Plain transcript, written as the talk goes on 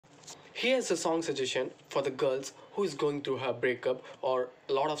Here's a song suggestion for the girls who is going through her breakup or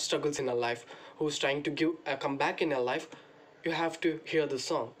a lot of struggles in her life, who's trying to give a comeback in her life. You have to hear the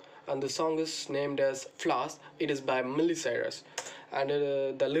song, and the song is named as Flowers. It is by Miley Cyrus, and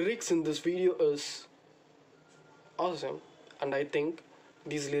the lyrics in this video is awesome, and I think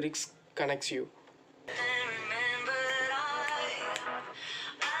these lyrics connects you.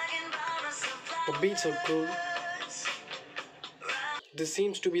 The beats are cool. This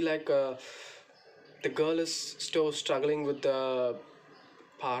seems to be like the girl is still struggling with the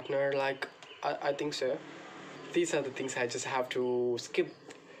partner. Like I think so. These are the things I just have to skip.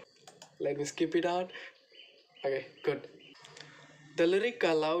 Let me skip it out. Okay, good. The lyric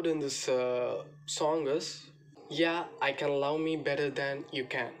I loved in this song is, "Yeah, I can love me better than you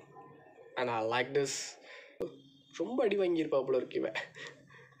can," and I like this. ரொம்ப அடி வாங்கியிருப்பாப்புல இருக்கு இவன்.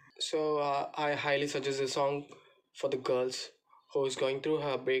 So I highly suggest this song for the girls who is going through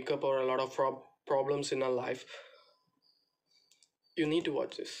her breakup or a lot of problems in her life. You need to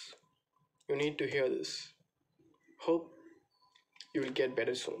watch this. You need to hear this. Hope you will get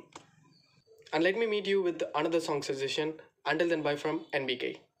better soon. And let me meet you with another song suggestion. Until then, bye from NBK.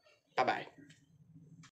 Bye bye.